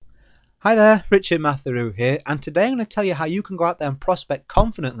Hi there, Richard Matheru here, and today I'm going to tell you how you can go out there and prospect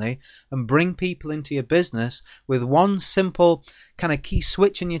confidently and bring people into your business with one simple kind of key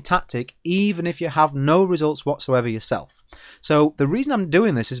switch in your tactic, even if you have no results whatsoever yourself. So the reason I'm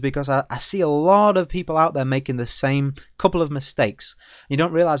doing this is because I see a lot of people out there making the same couple of mistakes. You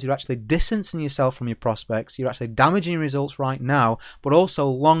don't realize you're actually distancing yourself from your prospects, you're actually damaging your results right now, but also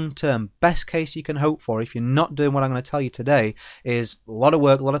long term, best case you can hope for if you're not doing what I'm going to tell you today is a lot of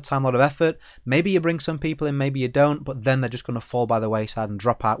work, a lot of time, a lot of effort. Maybe you bring some people in, maybe you don't, but then they're just going to fall by the wayside and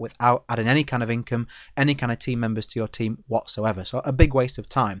drop out without adding any kind of income, any kind of team members to your team whatsoever. So a big waste of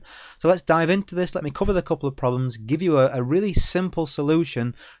time. So let's dive into this. Let me cover the couple of problems, give you a really simple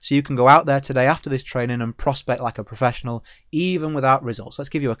solution so you can go out there today after this training and prospect like a professional, even without results. Let's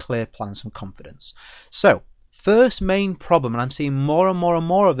give you a clear plan and some confidence. So first main problem, and I'm seeing more and more and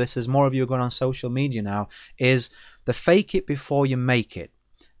more of this as more of you are going on social media now, is the fake it before you make it.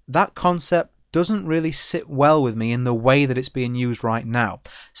 That concept doesn't really sit well with me in the way that it's being used right now.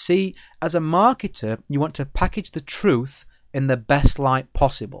 See, as a marketer, you want to package the truth in the best light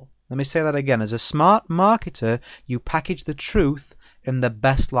possible. Let me say that again. As a smart marketer, you package the truth in the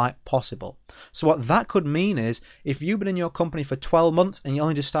best light possible. So what that could mean is if you've been in your company for 12 months and you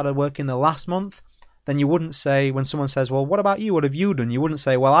only just started working the last month, then you wouldn't say, when someone says, well, what about you? What have you done? You wouldn't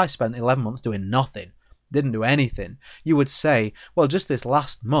say, well, I spent 11 months doing nothing. Didn't do anything. You would say, well, just this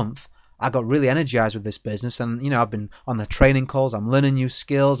last month, I got really energized with this business and, I've been on the training calls, I'm learning new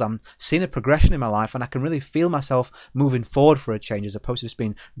skills, I'm seeing a progression in my life and I can really feel myself moving forward for a change as opposed to just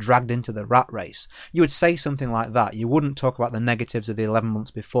being dragged into the rat race. You would say something like that. You wouldn't talk about the negatives of the 11 months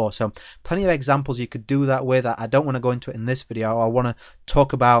before. So plenty of examples you could do that with. I don't want to go into it in this video. I want to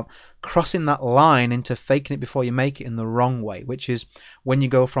talk about crossing that line into faking it before you make it in the wrong way, which is when you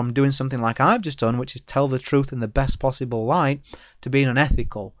go from doing something like I've just done, which is tell the truth in the best possible light, to being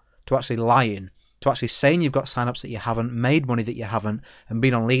unethical, to actually lying, to actually saying you've got signups that you haven't, made money that you haven't, and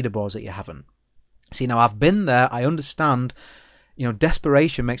been on leaderboards that you haven't. See, now I've been there, I understand,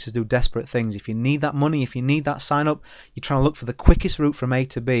 desperation makes us do desperate things. If you need that money, if you need that sign up, you're trying to look for the quickest route from A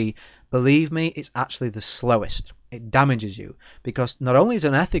to B. Believe me, it's actually the slowest. It damages you because not only is it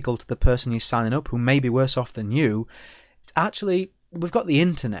unethical to the person you're signing up who may be worse off than you, it's actually, we've got the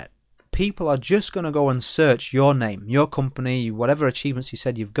internet. People are just going to go and search your name, your company, whatever achievements you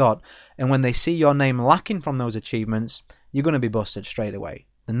said you've got, and when they see your name lacking from those achievements, you're going to be busted straight away.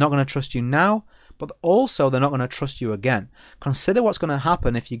 They're not going to trust you now, but also they're not going to trust you again. Consider what's going to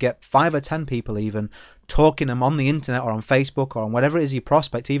happen if you get 5 or 10 people even talking them on the internet or on Facebook or on whatever it is you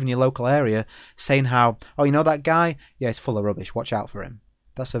prospect, even your local area, saying how, oh, you know that guy? Yeah, he's full of rubbish. Watch out for him.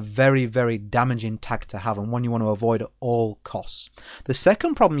 That's a very, very damaging tag to have and one you want to avoid at all costs. The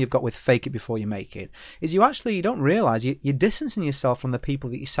second problem you've got with fake it before you make it is you don't realize you're distancing yourself from the people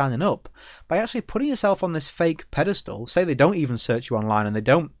that you're signing up by actually putting yourself on this fake pedestal. Say they don't even search you online and they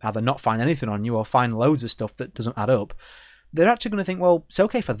don't either not find anything on you or find loads of stuff that doesn't add up. They're actually going to think, well, it's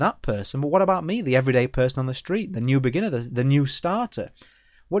okay for that person, but what about me, the everyday person on the street, the new beginner, the new starter?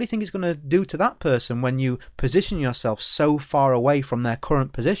 What do you think it's going to do to that person when you position yourself so far away from their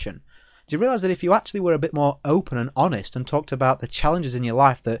current position? Do you realize that if you actually were a bit more open and honest and talked about the challenges in your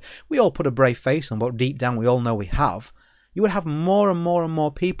life that we all put a brave face on, but deep down we all know we have, you would have more and more and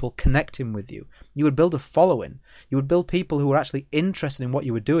more people connecting with you. You would build a following. You would build people who were actually interested in what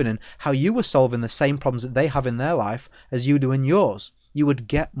you were doing and how you were solving the same problems that they have in their life as you do in yours. You would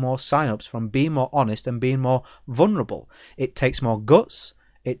get more signups from being more honest and being more vulnerable. It takes more guts.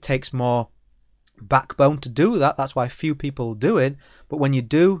 It takes more backbone to do that. That's why few people do it. But when you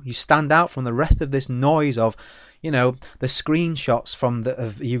do, you stand out from the rest of this noise of, the screenshots that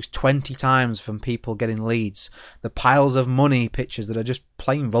have used 20 times from people getting leads, the piles of money pictures that are just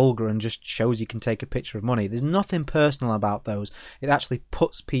plain vulgar and just shows you can take a picture of money. There's nothing personal about those. It actually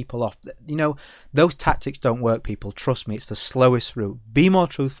puts people off. Those tactics don't work, people. Trust me, it's the slowest route. Be more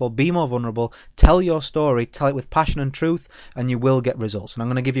truthful, be more vulnerable, tell your story, tell it with passion and truth, and you will get results. And I'm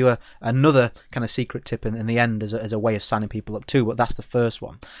going to give you another kind of secret tip in the end as a way of signing people up too, but that's the first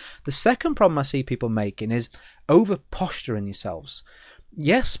one. The second problem I see people making is over posturing yourselves.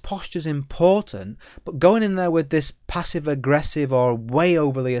 Yes, posture's important, but going in there with this passive aggressive or way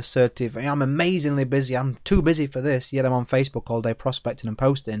overly assertive, I'm amazingly busy, I'm too busy for this, yet I'm on Facebook all day prospecting and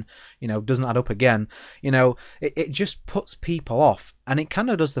posting, doesn't add up again. It just puts people off, and it kind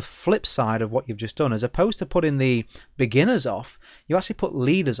of does the flip side of what you've just done. As opposed to putting the beginners off, you actually put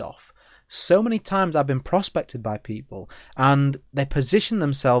leaders off. So many times I've been prospected by people and they position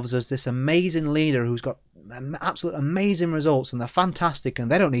themselves as this amazing leader who's got absolute amazing results and they're fantastic and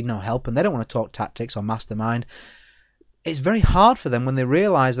they don't need no help and they don't want to talk tactics or mastermind. it's very hard for them when they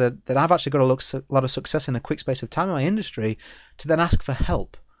realize that I've actually got a lot of success in a quick space of time in my industry to then ask for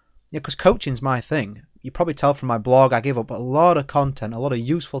help. Because coaching's my thing. You probably tell from my blog, I give up a lot of content, a lot of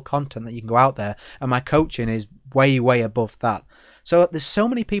useful content that you can go out there, and my coaching is way, way above that. So there's so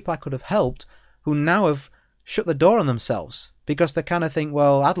many people I could have helped who now have shut the door on themselves because they kind of think,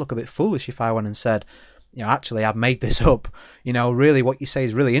 well, I'd look a bit foolish if I went and said, actually, I've made this up. Really what you say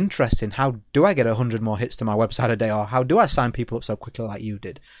is really interesting. How do I get 100 more hits to my website a day? Or how do I sign people up so quickly like you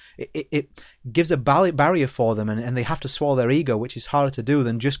did? It gives a barrier for them, and they have to swallow their ego, which is harder to do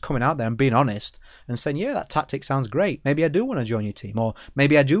than just coming out there and being honest and saying, yeah, that tactic sounds great. Maybe I do want to join your team, or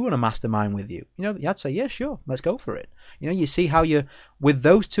maybe I do want to mastermind with you. I'd say, yeah, sure, let's go for it. You see how with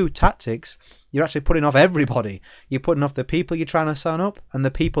those two tactics, you're actually putting off everybody. You're putting off the people you're trying to sign up and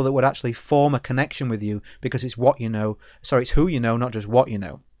the people that would actually form a connection with you because it's it's who you know, not just what you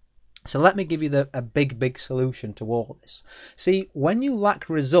know. So let me give you a big solution to all this. See, when you lack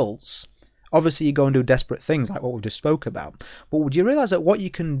results, obviously you go and do desperate things like what we just spoke about. But would you realize that what you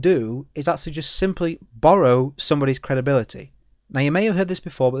can do is actually just simply borrow somebody's credibility? Now, you may have heard this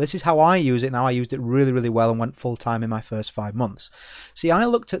before, but this is how I use it now. I used it really, really well and went full-time in my first 5 months. See, I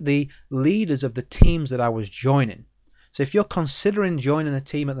looked at the leaders of the teams that I was joining. So if you're considering joining a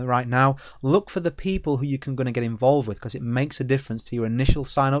team right now, look for the people who you're going to get involved with because it makes a difference to your initial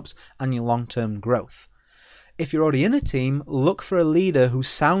sign-ups and your long-term growth. If you're already in a team, look for a leader who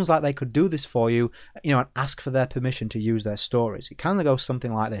sounds like they could do this for you, and ask for their permission to use their stories. It kind of goes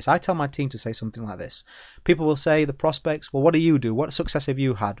something like this. I tell my team to say something like this. People will say, the prospects, well, what do you do? What success have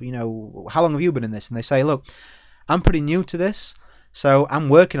you had? How long have you been in this? And they say, look, I'm pretty new to this, so I'm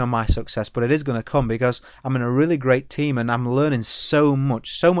working on my success, but it is going to come because I'm in a really great team and I'm learning so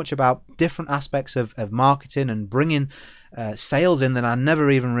much about different aspects of marketing and bringing sales in that I never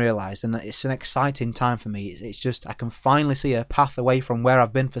even realized, and it's an exciting time for me. It's just I can finally see a path away from where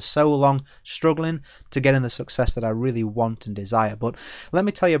I've been for so long struggling to getting the success that I really want and desire. But let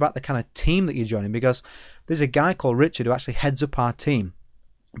me tell you about the kind of team that you're joining, because there's a guy called Richard who actually heads up our team.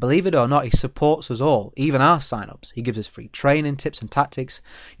 Believe it or not, he supports us all, even our sign-ups. He gives us free training, tips and tactics.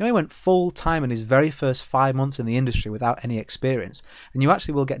 He went full-time in his very first 5 months in the industry without any experience, and you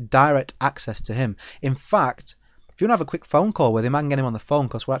actually will get direct access to him. In fact, if you want to have a quick phone call with him, I can get him on the phone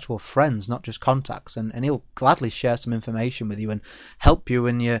because we're actual friends, not just contacts, and he'll gladly share some information with you and help you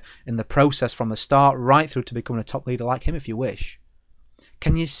in the process from the start right through to becoming a top leader like him if you wish.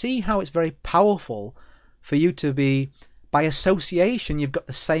 Can you see how it's very powerful for you to be, by association, you've got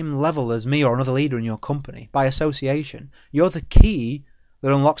the same level as me or another leader in your company. By association, you're the key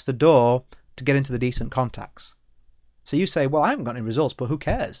that unlocks the door to get into the decent contacts. So you say, well, I haven't got any results, but who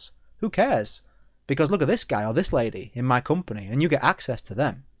cares? Who cares? Because look at this guy or this lady in my company, and you get access to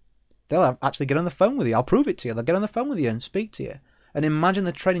them. They'll actually get on the phone with you. I'll prove it to you. They'll get on the phone with you and speak to you. And imagine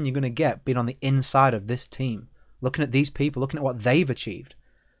the training you're going to get being on the inside of this team, looking at these people, looking at what they've achieved.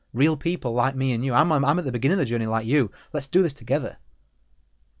 Real people like me and you. I'm at the beginning of the journey like you. Let's do this together.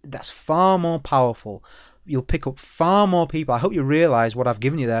 That's far more powerful. You'll pick up far more people. I hope you realize what I've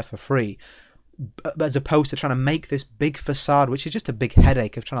given you there for free, as opposed to trying to make this big facade, which is just a big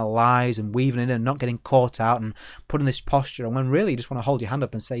headache of trying to lies and weaving it in and not getting caught out and putting this posture on, when really you just want to hold your hand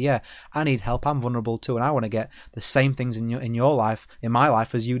up and say, yeah, I need help. I'm vulnerable too, and I want to get the same things in your life, in my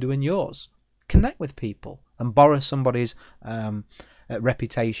life, as you do in yours. Connect with people and borrow somebody's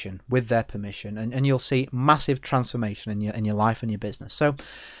reputation with their permission, and you'll see massive transformation in your life and your business. So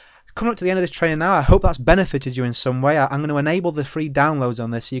coming up to the end of this training now, I hope that's benefited you in some way. I'm going to enable the free downloads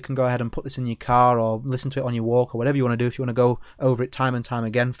on this, so you can go ahead and put this in your car or listen to it on your walk or whatever you want to do. If you want to go over it time and time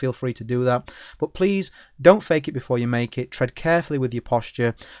again, feel free to do that. But please don't fake it before you make it. Tread carefully with your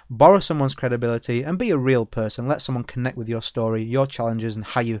posture, borrow someone's credibility, and be a real person. Let someone connect with your story, your challenges, and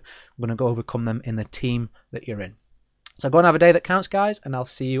how you're going to go overcome them in the team that you're in. So go and have a day that counts, guys, and I'll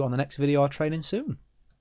see you on the next video or training soon.